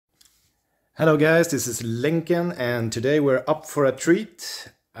Hello guys, this is Lenken and today we're up for a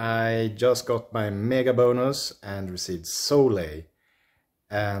treat. I just got my mega bonus and received Soleil,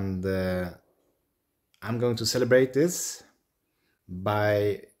 and I'm going to celebrate this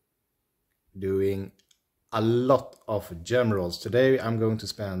by doing a lot of GEMROLLS. Today I'm going to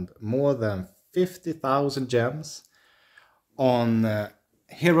spend more than 50,000 gems on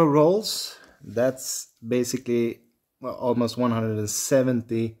hero rolls. That's basically almost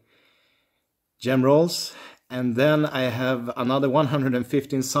 170 GEMROLLs, and then I have another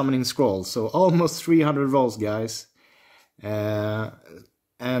 115 summoning scrolls, so almost 300 rolls, guys. And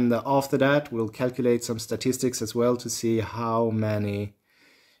after that we'll calculate some statistics as well to see how many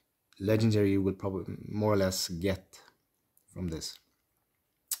legendary you will probably more or less get from this.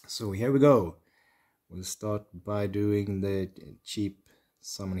 So here we go. We'll start by doing the cheap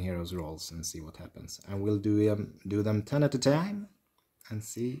summon heroes rolls and see what happens, and we'll do them 10 at a time and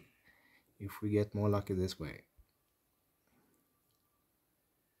see if we get more lucky this way.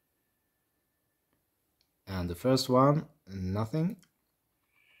 And the first one, nothing.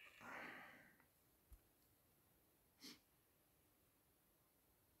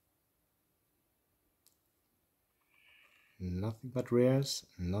 Nothing but rares,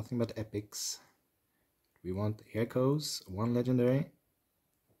 nothing but epics. We want Hercos, one legendary.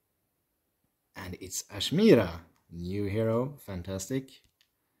 And it's Ashmira, new hero, fantastic.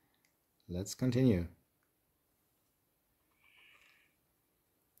 Let's continue.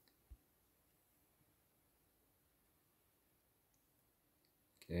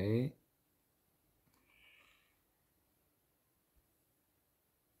 Okay.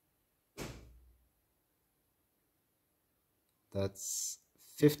 That's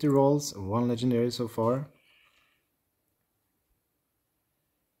 50 rolls, one legendary so far.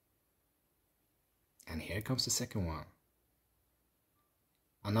 And here comes the second one.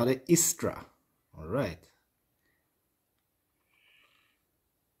 Another Istra. All right.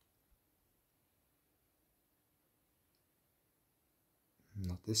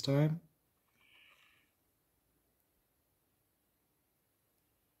 Not this time.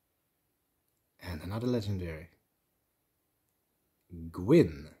 And another legendary.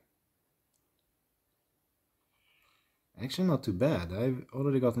 Gwyn. Actually not too bad. I've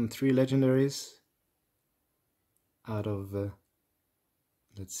already gotten 3 legendaries out of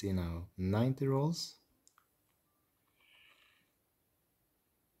let's see now, 90 rolls.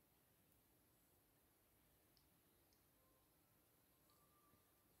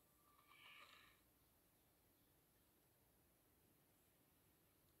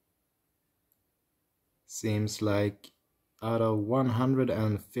 Seems like out of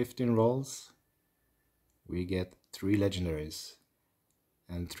 115 rolls we get 3 legendaries.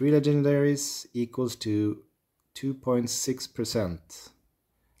 And 3 legendaries equals to 2.6%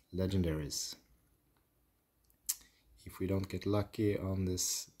 legendaries. If we don't get lucky on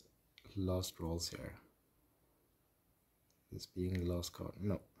this last rolls here. This being the last card.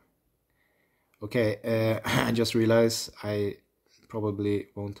 No. Okay, I just realized I probably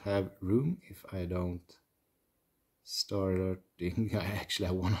won't have room if I don't start. I actually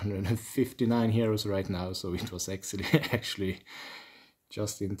have 159 heroes right now, so it was actually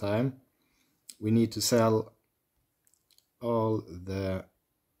just in time. We need to sell all the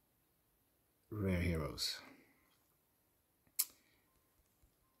rare heroes.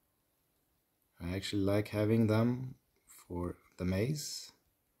 I actually like having them for the maze,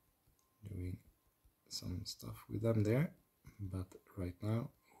 doing some stuff with them there, but right now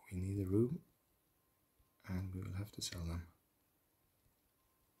we need a room and we will have to sell them.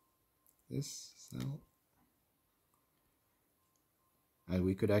 This, sell. And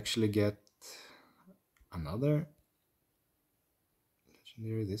we could actually get another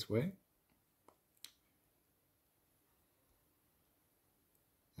legendary this way.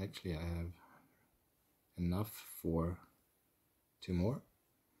 Actually, I have enough for 2 more.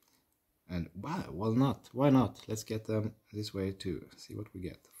 And wow, well not, why not? Let's get them this way too. See what we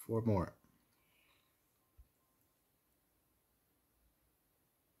get. 4 more.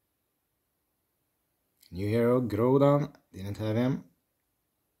 New hero, Grodan, didn't have him.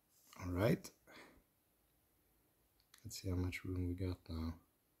 Alright. Let's see how much room we got now.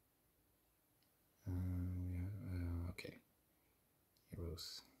 Okay.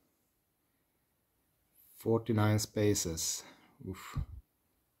 Heroes. 49 spaces. Oof.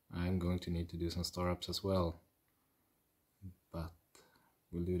 I'm going to need to do some star-ups as well. But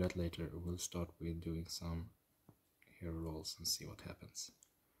we'll do that later. We'll start with doing some hero rolls and see what happens.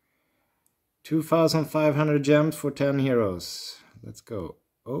 2,500 gems for 10 heroes. Let's go.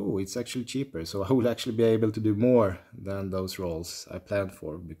 Oh, it's actually cheaper, so I will actually be able to do more than those rolls I planned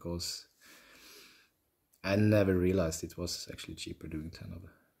for, because I never realized it was actually cheaper doing 10 of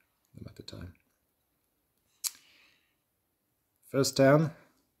them at the time. First 10,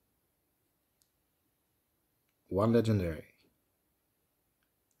 1 legendary,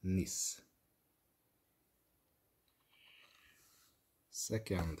 Nis.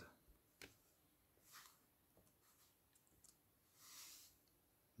 Second,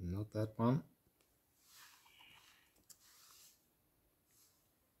 not that one.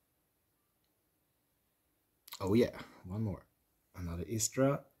 Oh yeah, one more. Another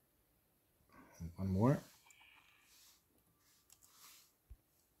Istra. One more.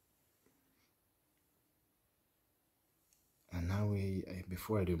 And now we,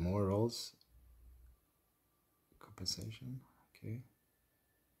 before I do more rolls, compensation, okay.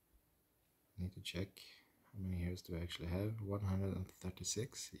 Need to check how many heroes do I actually have.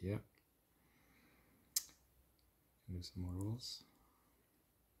 136, yeah. Do some more rolls.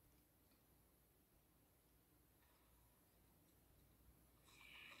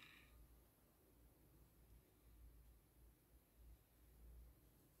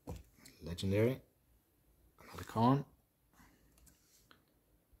 Legendary, another con.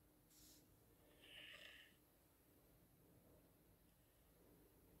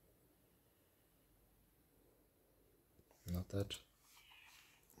 Not that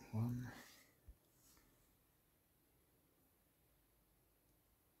one.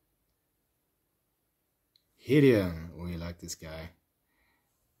 Hideon, we like this guy.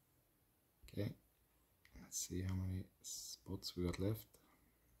 Okay, let's see how many spots we got left.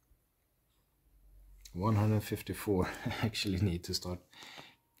 154. I actually need to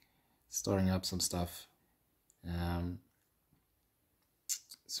starting up some stuff.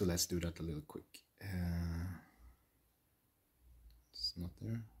 So let's do that a little quick. It's not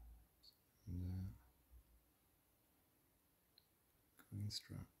there.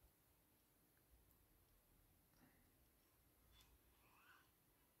 Coinstra.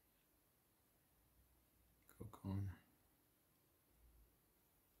 Cocon.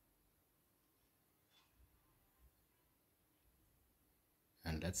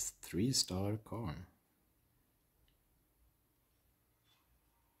 And that's 3-star Karn.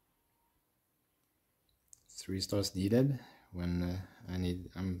 Three stars needed when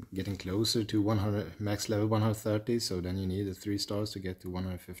I'm getting closer to 100 max level 130, so then you need 3 stars to get to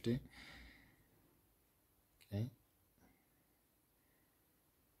 150. Okay.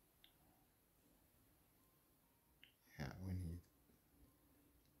 Yeah, we need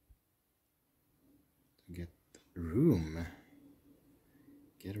to get room.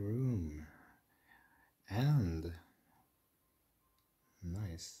 Get a room. And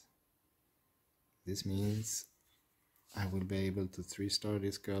nice. This means I will be able to 3-star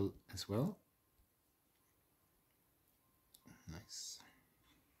this girl as well. Nice.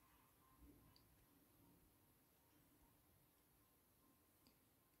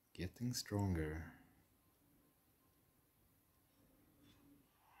 Getting stronger.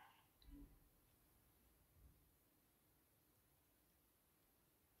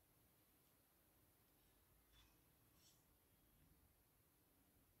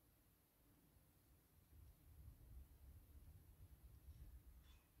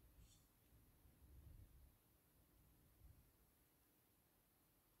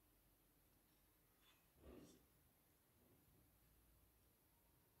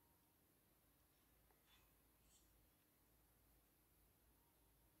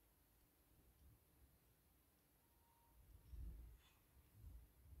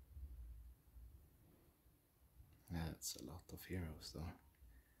 That's a lot of heroes though.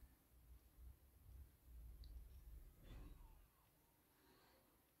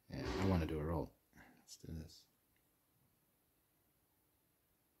 Yeah, I want to do a roll. Let's do this.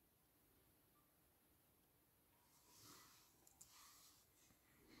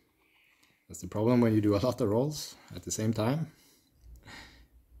 That's the problem when you do a lot of rolls at the same time.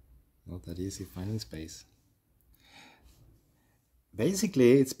 Not that easy finding space.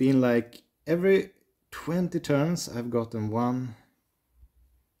 Basically, it's been like every 20 turns I've gotten one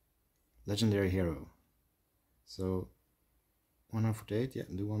legendary hero. So 148, yeah,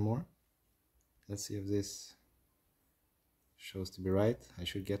 do one more. Let's see if this shows to be right. I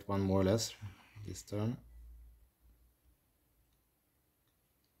should get one more or less this turn.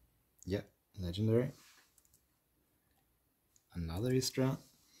 Yeah, legendary. Another Istra.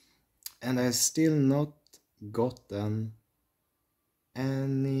 And I still not gotten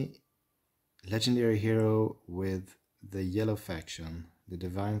any legendary hero with the yellow faction, the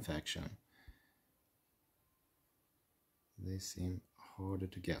divine faction. They seem harder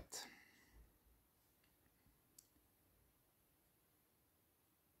to get.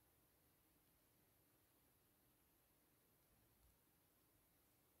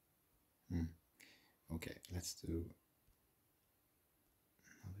 Okay, let's do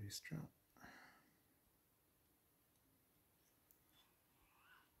another extra.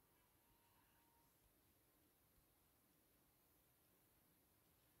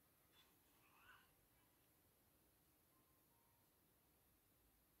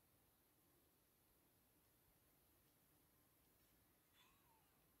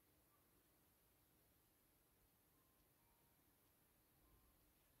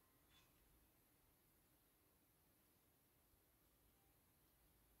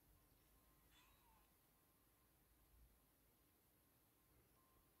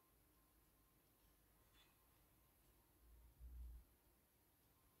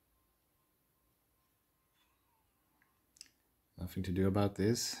 Nothing to do about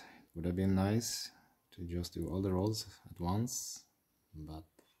this. It would have been nice to just do all the rolls at once, but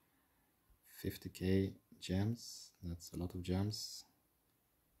 50k gems, that's a lot of gems.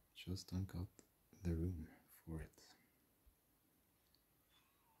 Just don't got the room for it.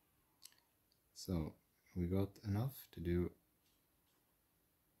 So we got enough to do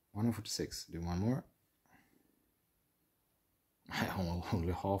 146. Do one more. I'm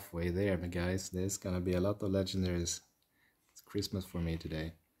only halfway there, but guys, there's gonna be a lot of legendaries. It's Christmas for me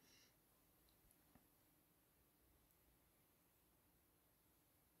today.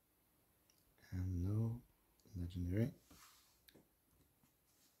 And no legendary.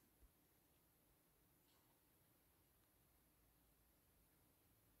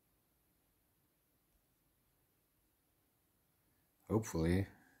 Hopefully,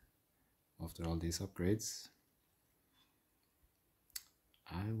 after all these upgrades,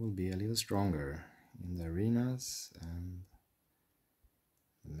 I will be a little stronger in the arenas and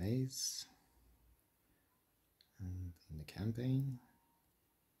the maze and in the campaign.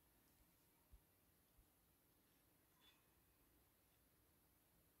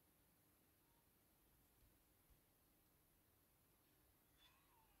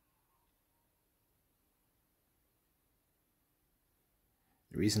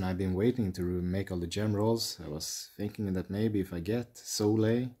 The reason I've been waiting to make all the gem rolls, I was thinking that maybe if I get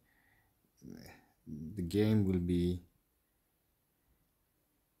Soleil, the game will be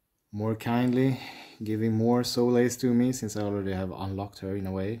more kindly, giving more Soleils to me, since I already have unlocked her in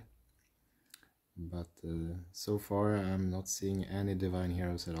a way. But so far I'm not seeing any divine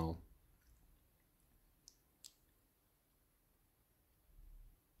heroes at all.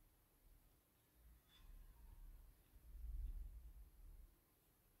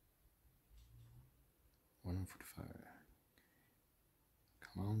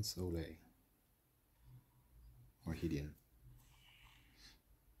 Come on, Soleil. Or Hideon.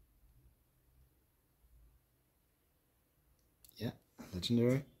 Yeah,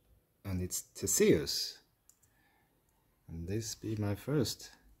 legendary. And it's Theseus. And this be my first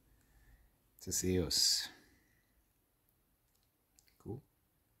Theseus. Cool.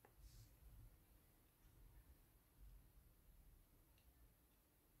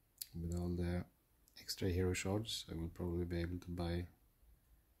 With all the extra hero shards, I will probably be able to buy,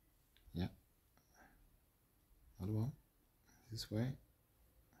 yeah, another one this way.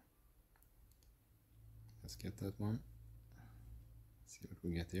 Let's get that one. See what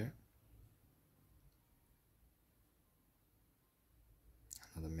we get here.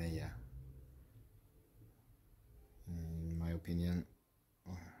 Another Maya. In my opinion,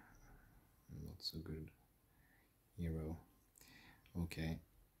 not so good hero. Okay.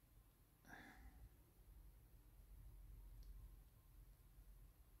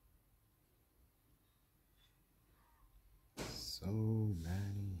 So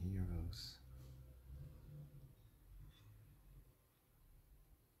many heroes.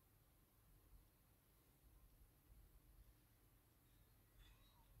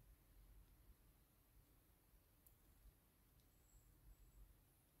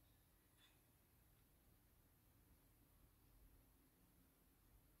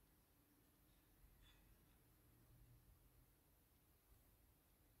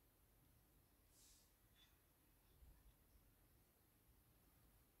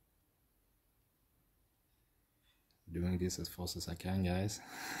 Doing this as fast as I can, guys.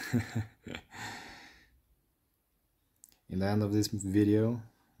 In the end of this video,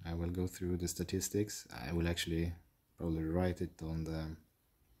 I will go through the statistics. I will actually probably write it on the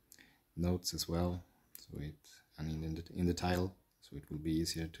notes as well, so it, and in the title, so it will be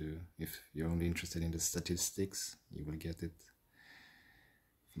easier to, if you're only interested in the statistics, you will get it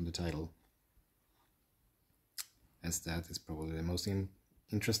from the title, as that is probably the most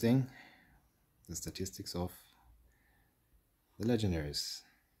interesting, the statistics of the legendaries.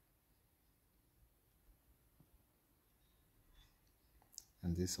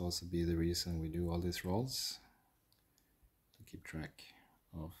 And this also be the reason we do all these rolls, to keep track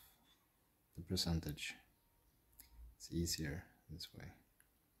of the percentage. It's easier this way.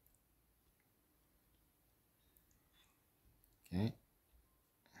 Okay,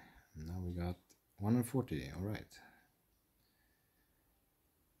 now we got 140, all right.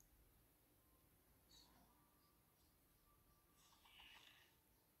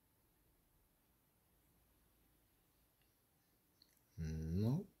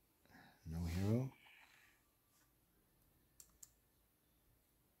 No, no hero.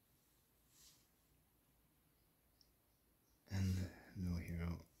 And no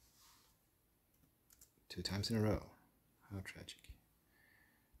hero 2 times in a row. How tragic.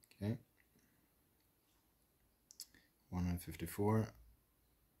 Okay. 154.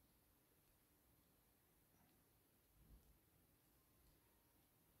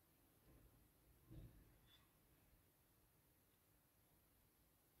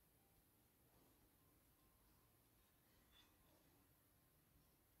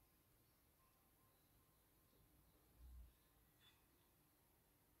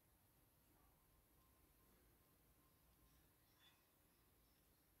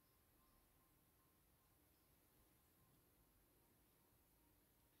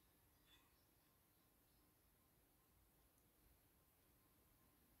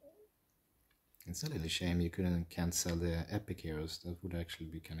 It's a little shame you can't sell the epic heroes. That would actually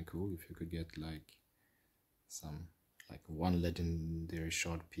be kind of cool if you could get like some, like 1 legendary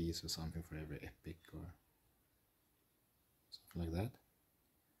shard piece or something for every epic or something like that.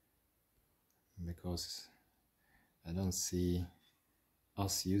 Because I don't see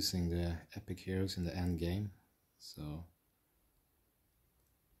us using the epic heroes in the end game, so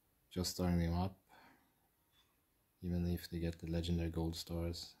just starting them up, even if they get the legendary gold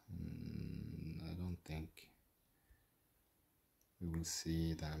stars, I don't think we will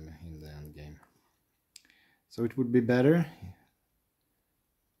see them in the end game. So it would be better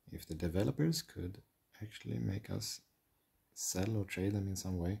if the developers could actually make us sell or trade them in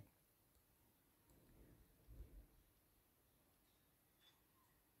some way.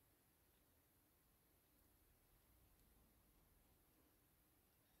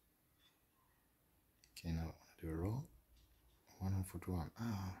 Okay, now I want to do a roll. 141.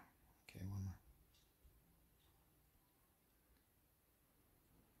 Ah, okay, one more.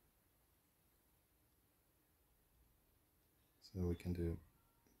 So we can do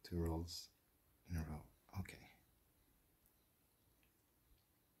 2 rolls in a row. Okay.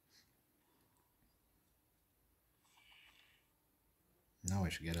 Now I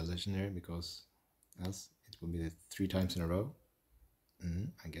should get a legendary, because else it will be 3 times in a row.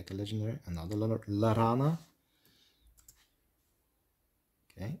 I get a legendary, another Larana.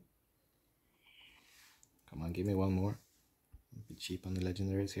 Okay. Come on, give me one more. Be cheap on the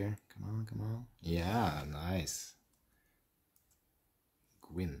legendaries here. Come on, come on. Yeah, nice.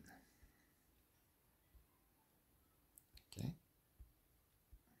 Gwyn. Okay.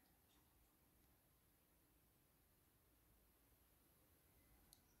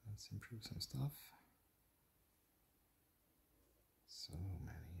 Let's improve some stuff. So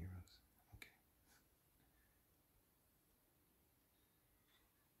many heroes. Okay.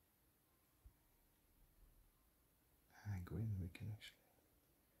 Gwyn, we can actually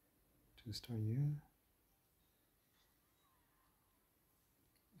 2-star you.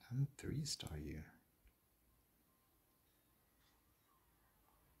 And 3-star you.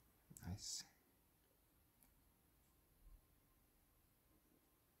 Nice.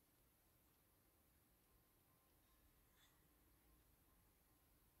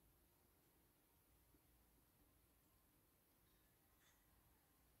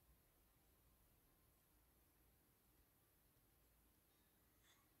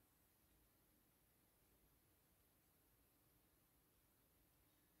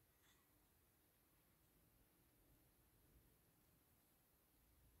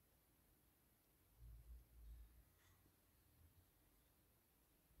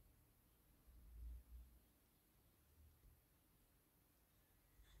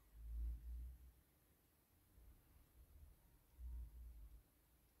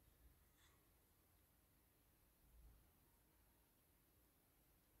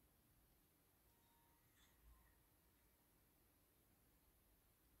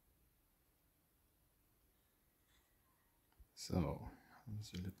 So, how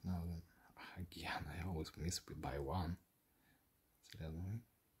does it look now then? Again, I always miss by 1. Is that annoying?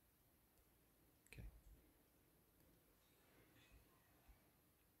 Okay.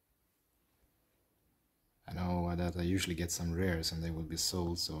 I know that I usually get some rares and they will be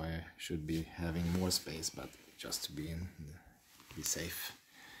sold, so I should be having more space, but just to be safe.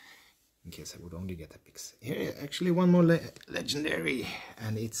 in case I would only get epics. Here, actually one more legendary,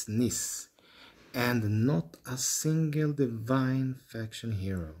 and it's Nis. And not a single divine faction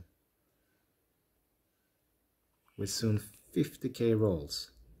hero. With soon 50k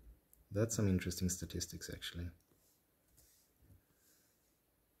rolls. That's some interesting statistics actually.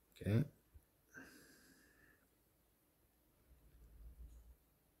 Okay.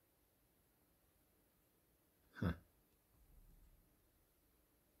 Huh.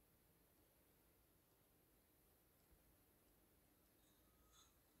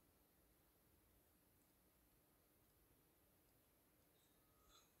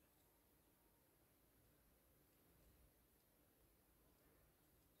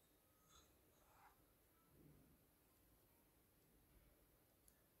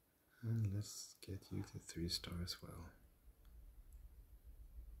 And let's get you to 3-star as well.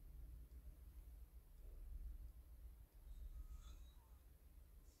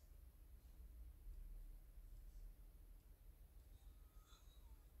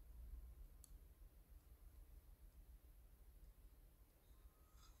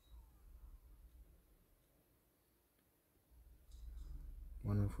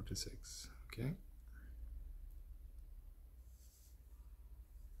 $146, okay.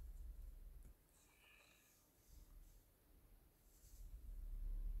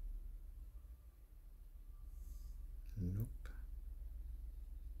 Nope.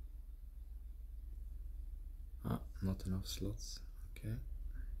 Ah, not enough slots, okay.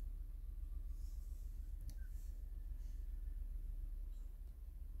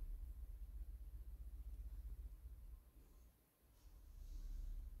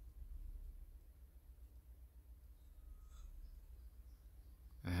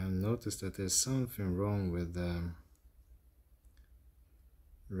 I have noticed that there's something wrong with the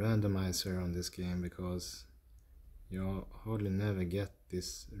randomizer on this game, because you hardly never get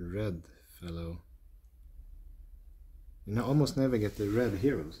this red fellow. You almost never get the red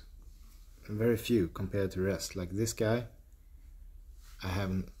heroes. Very few compared to the rest. Like this guy, I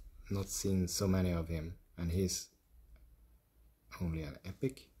have not seen so many of him, and he's only an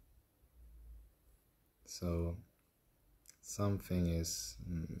epic. So something is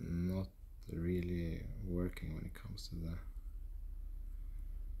not really working when it comes to the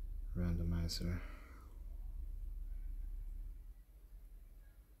randomizer.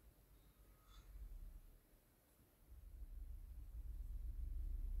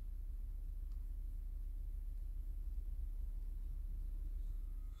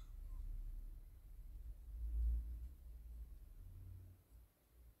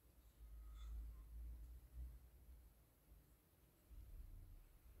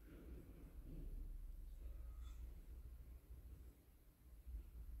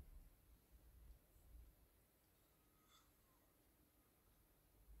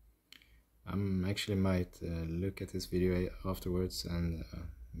 I actually might look at this video afterwards and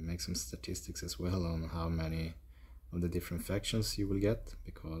make some statistics as well on how many of the different factions you will get,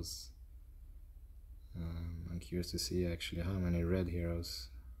 because I'm curious to see actually how many red heroes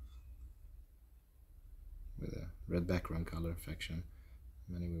with a red background color faction,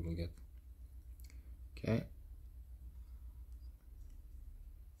 how many we will get. Okay.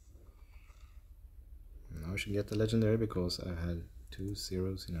 Now I should get the legendary, because I had 2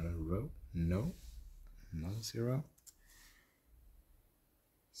 zeros in a row. No, not a 0.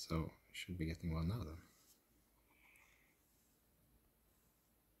 So I should be getting one now then.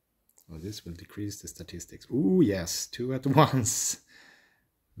 Oh, this will decrease the statistics. Ooh, yes, 2 at once.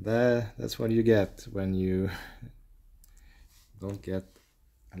 That's what you get when you don't get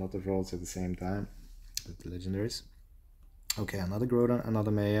a lot of rolls at the same time with the legendaries. Okay, another Grodan,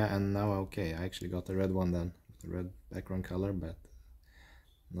 another Maya, and now okay, I actually got the red one then, with the red background color, but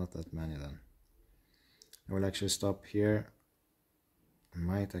not that many then. I will actually stop here. I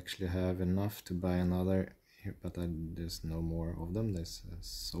might actually have enough to buy another here, but there's no more of them. There's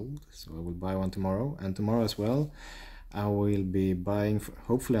sold, so I will buy one tomorrow, and tomorrow as well I will be buying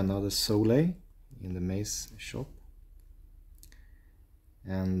hopefully another Soleil in the Maze shop.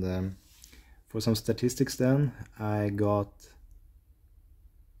 And for some statistics then, I got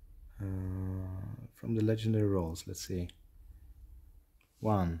from the legendary rolls, let's see,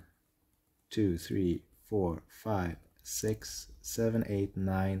 1, 2, 3, 4, 5, 6, 7, 8,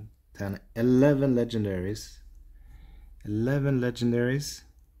 9, 10, 11 legendaries. 11 legendaries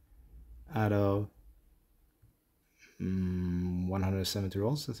out of 170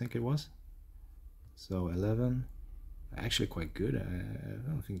 rolls, I think it was. So 11, actually quite good. I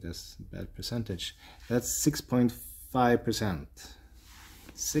don't think that's a bad percentage. That's 6.5%.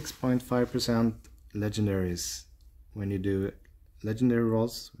 6.5% legendaries when you do legendary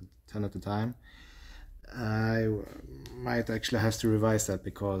rolls, 10 at a time. I might actually have to revise that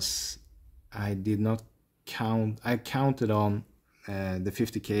because I did not count. I counted on the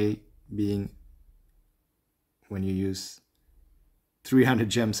 50k being when you use 300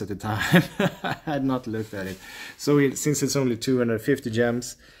 gems at a time. I had not looked at it. So since it's only 250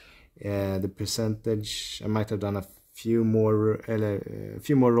 gems, the percentage, I might have done a few more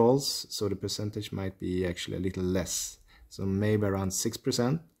rolls, so the percentage might be actually a little less. So maybe around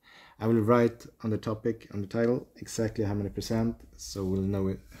 6%. I will write on the topic, on the title, exactly how many percent, so we'll know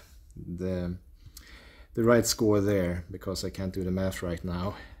it, the right score there, because I can't do the math right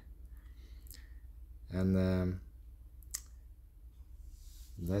now. And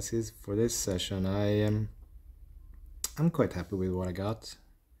that's it for this session. I'm quite happy with what I got.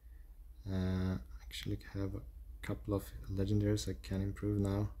 Actually have a couple of legendaries I can improve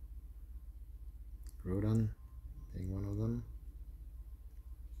now. Rodan being one of them.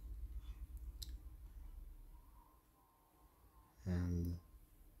 And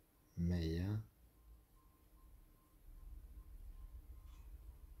Maya.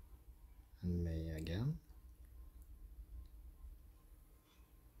 And Maya again.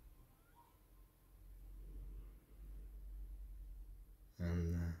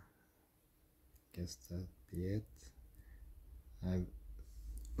 And guess that'd be it. I've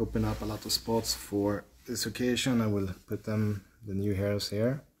opened up a lot of spots for this occasion. I will put them, the new heroes,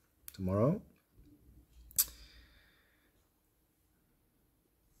 here tomorrow.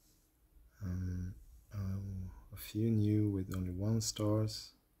 A few new with only 1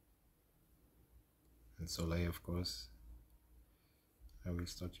 stars, and Soleil, of course. I will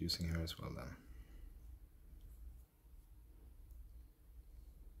start using her as well then.